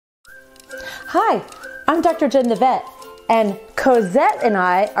Hi, I'm Dr. Jen the vet, and Cosette and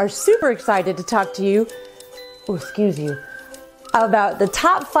I are super excited to talk to you, about the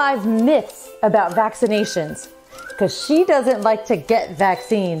top 5 myths about vaccinations. Because she doesn't like to get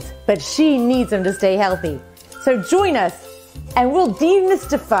vaccines, but she needs them to stay healthy. So join us and we'll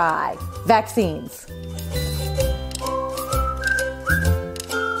demystify vaccines.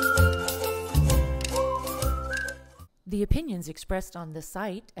 The opinions expressed on this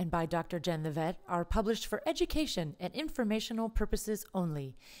site and by Dr. Jen the vet are published for education and informational purposes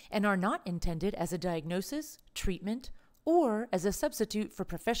only and are not intended as a diagnosis, treatment, or as a substitute for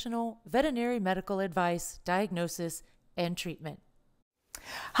professional veterinary medical advice, diagnosis, and treatment.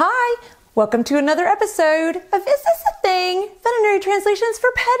 Hi, welcome to another episode of Is This a Thing? Veterinary Translations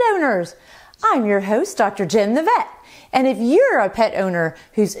for Pet Owners. I'm your host, Dr. Jen the vet. And if you're a pet owner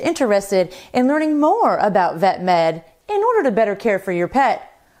who's interested in learning more about vet med in order to better care for your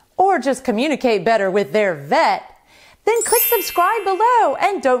pet, or just communicate better with their vet, then click subscribe below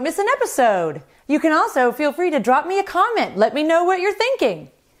and don't miss an episode. You can also feel free to drop me a comment. Let me know what you're thinking.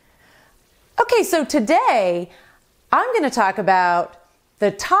 Okay, so today I'm going to talk about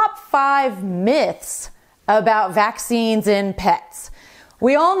the top 5 myths about vaccines in pets.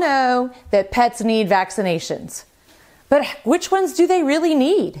 We all know that pets need vaccinations, but which ones do they really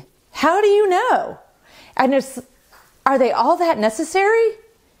need? How do you know? And are they all that necessary?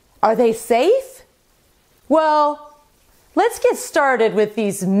 Are they safe? Well, let's get started with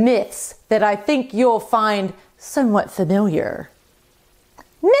these myths that I think you'll find somewhat familiar.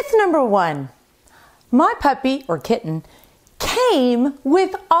 Myth number 1. My puppy or kitten came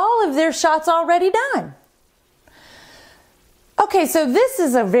with all of their shots already done. Okay, so this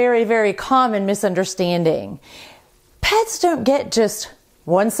is a very, very common misunderstanding. Pets don't get just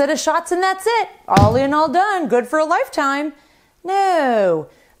one set of shots and that's it. All in, all done. Good for a lifetime. No.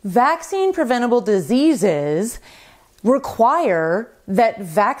 Vaccine preventable diseases require that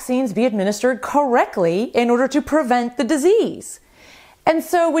vaccines be administered correctly in order to prevent the disease. And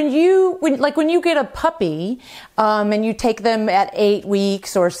so when you get a puppy and you take them at 8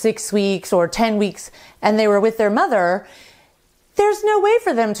 weeks or 6 weeks or 10 weeks and they were with their mother, there's no way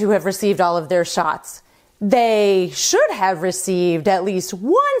for them to have received all of their shots. They should have received at least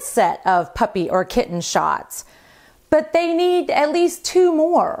 1 set of puppy or kitten shots, but they need at least 2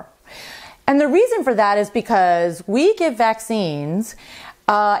 more. And the reason for that is because we give vaccines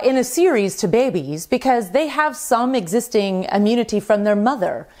in a series to babies because they have some existing immunity from their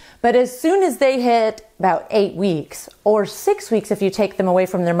mother. But as soon as they hit about 8 weeks or 6 weeks if you take them away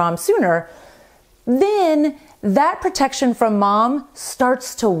from their mom sooner, then that protection from mom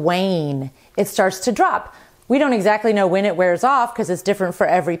starts to wane. It starts to drop. We don't exactly know when it wears off because it's different for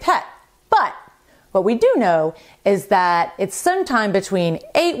every pet. But what we do know is that it's sometime between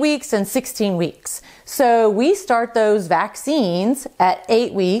 8 weeks and 16 weeks. So we start those vaccines at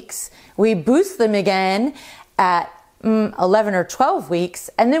 8 weeks. We boost them again at 11 or 12 weeks.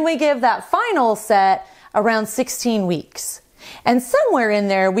 And then we give that final set around 16 weeks. And somewhere in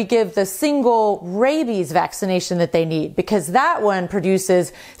there, we give the single rabies vaccination that they need because that one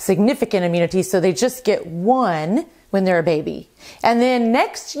produces significant immunity. So they just get 1 when they're a baby. And then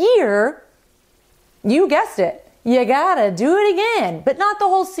next year, you guessed it, you gotta do it again, but not the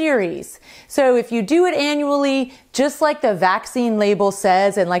whole series. So if you do it annually, just like the vaccine label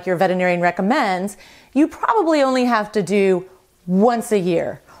says and like your veterinarian recommends, you probably only have to do once a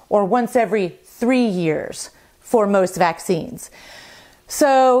year or once every 3 years for most vaccines.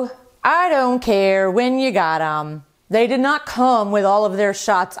 So I don't care when you got them. They did not come with all of their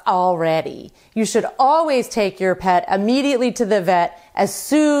shots already. You should always take your pet immediately to the vet as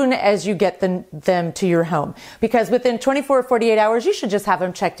soon as you get them to your home. Because within 24 or 48 hours, you should just have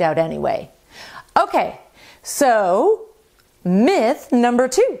them checked out anyway. Okay, so myth number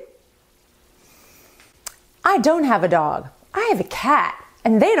 2. I don't have a dog. I have a cat,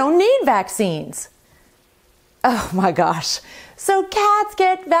 and they don't need vaccines. Oh my gosh. So cats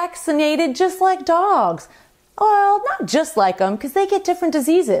get vaccinated just like dogs. Well, not just like them because they get different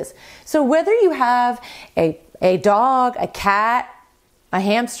diseases. So whether you have a dog, a cat, a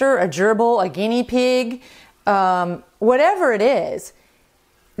hamster, a gerbil, a guinea pig, whatever it is,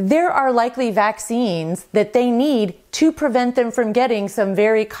 there are likely vaccines that they need to prevent them from getting some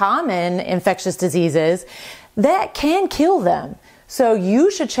very common infectious diseases that can kill them. So you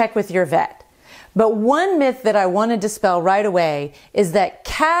should check with your vet. But one myth that I want to dispel right away is that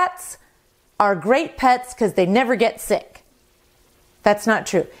cats are great pets because they never get sick. That's not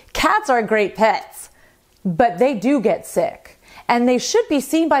true. Cats are great pets, but they do get sick. And they should be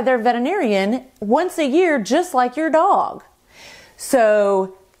seen by their veterinarian once a year, just like your dog.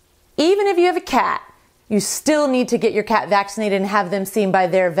 So even if you have a cat, you still need to get your cat vaccinated and have them seen by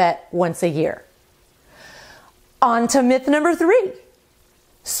their vet once a year. On to myth number 3.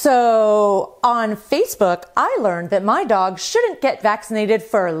 So on Facebook, I learned that my dog shouldn't get vaccinated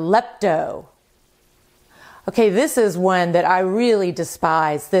for lepto. Okay, this is one that I really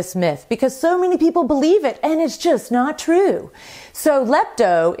despise, this myth, because so many people believe it and it's just not true. So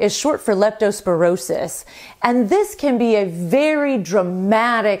lepto is short for leptospirosis, and this can be a very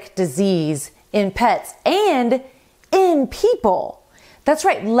dramatic disease in pets and in people. That's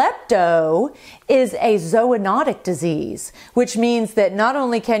right, lepto is a zoonotic disease, which means that not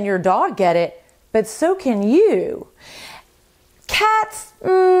only can your dog get it, but so can you. Cats,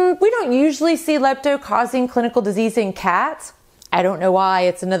 we don't usually see lepto causing clinical disease in cats. I don't know why.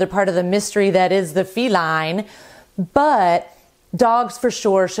 It's another part of the mystery that is the feline. But dogs for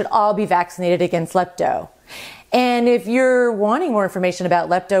sure should all be vaccinated against lepto. And if you're wanting more information about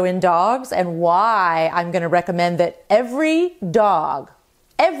lepto in dogs and why I'm going to recommend that every dog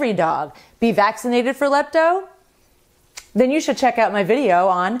be vaccinated for lepto, then you should check out my video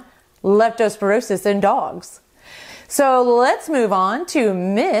on leptospirosis in dogs. So let's move on to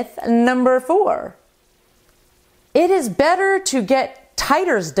myth number 4. It is better to get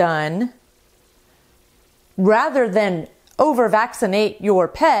titers done rather than over-vaccinate your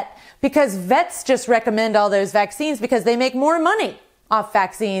pet, because vets just recommend all those vaccines because they make more money off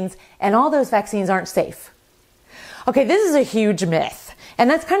vaccines, and all those vaccines aren't safe. Okay, this is a huge myth, and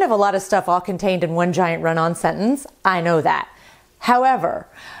that's kind of a lot of stuff all contained in one giant run-on sentence. I know that. However,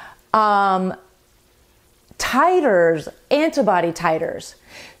 titers, antibody titers.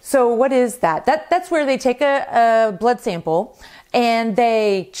 So what is that? That's where they take a blood sample and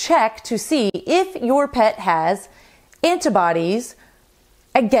they check to see if your pet has antibodies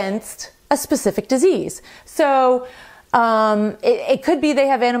against a specific disease. So it could be they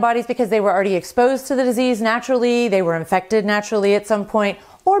have antibodies because they were already exposed to the disease naturally, they were infected naturally at some point,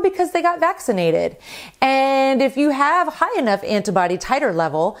 or because they got vaccinated. And if you have high enough antibody titer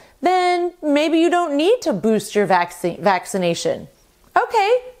level, then maybe you don't need to boost your vaccination.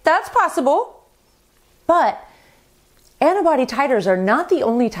 Okay, that's possible. But antibody titers are not the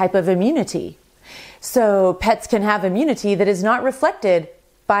only type of immunity. So pets can have immunity that is not reflected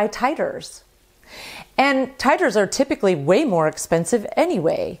by titers. And titers are typically way more expensive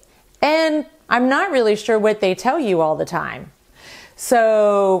anyway. And I'm not really sure what they tell you all the time.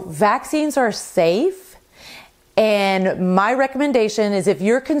 So vaccines are safe, and my recommendation is if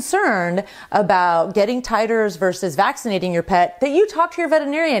you're concerned about getting titers versus vaccinating your pet, that you talk to your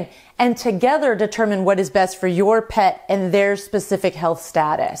veterinarian and together determine what is best for your pet and their specific health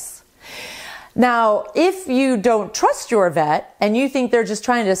status. Now, if you don't trust your vet and you think they're just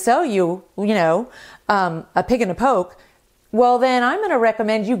trying to sell you, a pig in a poke, well, then I'm going to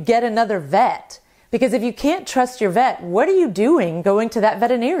recommend you get another vet. Because if you can't trust your vet, what are you doing going to that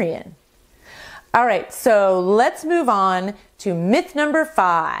veterinarian? All right, so let's move on to myth number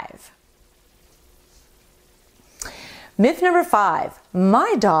 5. Myth number 5,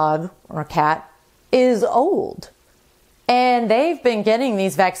 my dog or cat is old. And they've been getting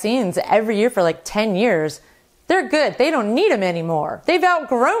these vaccines every year for like 10 years. They're good. They don't need them anymore. They've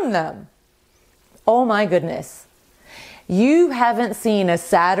outgrown them. Oh my goodness. You haven't seen a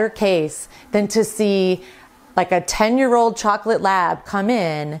sadder case than to see like a 10-year-old chocolate lab come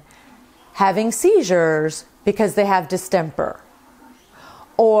in having seizures because they have distemper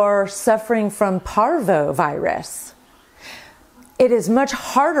or suffering from parvovirus. It is much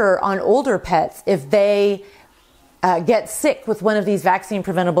harder on older pets if they get sick with one of these vaccine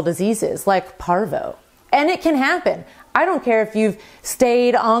preventable diseases like parvo. And it can happen. I don't care if you've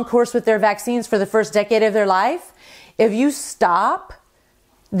stayed on course with their vaccines for the first decade of their life. If you stop,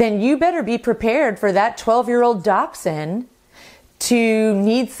 then you better be prepared for that 12-year-old dachshund to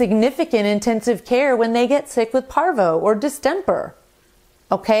need significant intensive care when they get sick with parvo or distemper.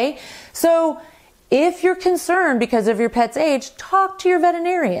 Okay? So if you're concerned because of your pet's age, talk to your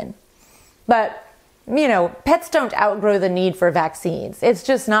veterinarian. But, pets don't outgrow the need for vaccines. It's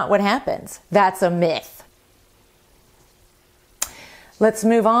just not what happens. That's a myth. Let's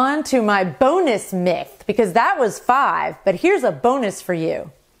move on to my bonus myth, because that was 5, but here's a bonus for you.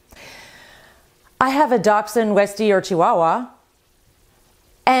 I have a dachshund, Westie or Chihuahua,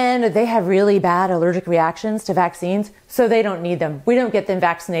 and they have really bad allergic reactions to vaccines, so they don't need them. We don't get them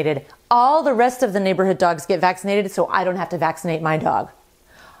vaccinated. All the rest of the neighborhood dogs get vaccinated, so I don't have to vaccinate my dog.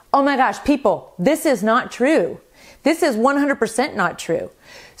 Oh my gosh, people, this is not true. This is 100% not true.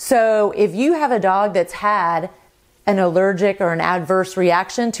 So if you have a dog that's had an allergic or an adverse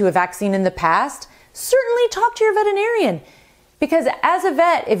reaction to a vaccine in the past, certainly talk to your veterinarian. Because as a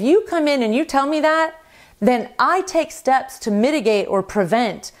vet, if you come in and you tell me that, then I take steps to mitigate or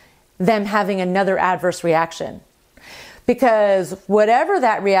prevent them having another adverse reaction. Because whatever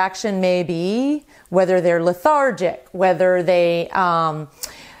that reaction may be, whether they're lethargic, whether they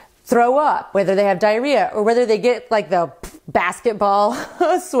throw up, whether they have diarrhea, or whether they get like the basketball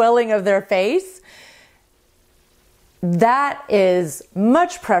swelling of their face, that is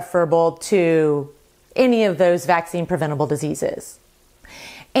much preferable to any of those vaccine preventable diseases.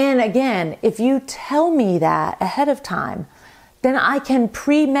 And again, if you tell me that ahead of time, then I can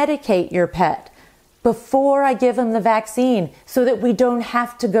pre-medicate your pet before I give them the vaccine so that we don't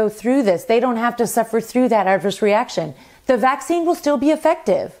have to go through this. They don't have to suffer through that adverse reaction. The vaccine will still be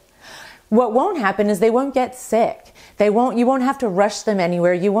effective. What won't happen is they won't get sick. You won't have to rush them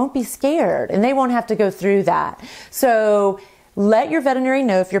anywhere. You won't be scared and they won't have to go through that. So let your veterinarian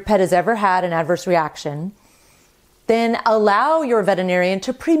know if your pet has ever had an adverse reaction. Then allow your veterinarian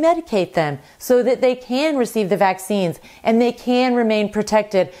to pre-medicate them so that they can receive the vaccines and they can remain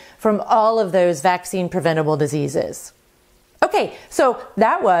protected from all of those vaccine preventable diseases. Okay, so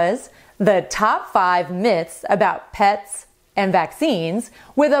that was the top 5 myths about pets and vaccines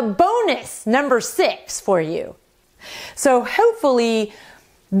with a bonus number 6 for you. So hopefully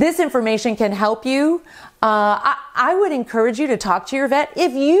this information can help you. I would encourage you to talk to your vet.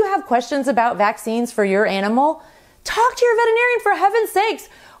 If you have questions about vaccines for your animal, talk to your veterinarian, for heaven's sakes.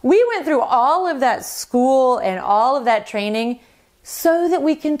 We went through all of that school and all of that training so that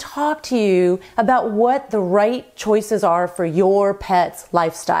we can talk to you about what the right choices are for your pet's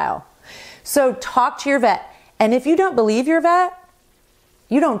lifestyle. So talk to your vet. And if you don't believe your vet,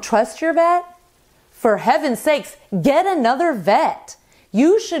 you don't trust your vet, for heaven's sakes, get another vet.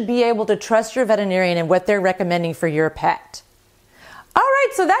 You should be able to trust your veterinarian and what they're recommending for your pet. All right,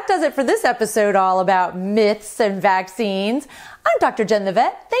 so that does it for this episode all about myths and vaccines. I'm Dr. Jen the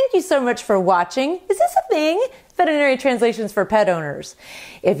Vet. Thank you so much for watching. Is this a thing? Veterinary Translations for Pet Owners.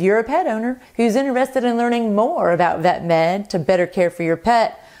 If you're a pet owner who's interested in learning more about vet med to better care for your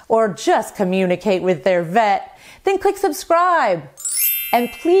pet or just communicate with their vet, then click subscribe. And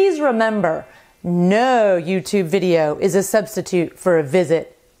please remember, no YouTube video is a substitute for a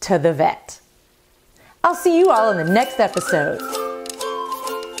visit to the vet. I'll see you all in the next episode.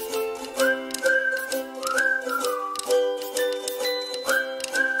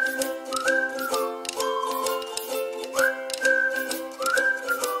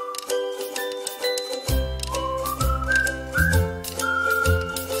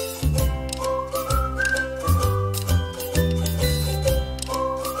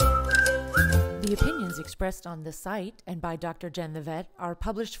 The opinions expressed on this site and by Dr. Jen the Vet are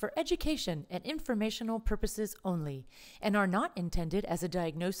published for education and informational purposes only and are not intended as a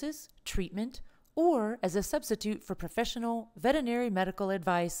diagnosis, treatment, or as a substitute for professional veterinary medical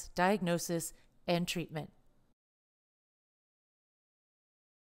advice, diagnosis, and treatment.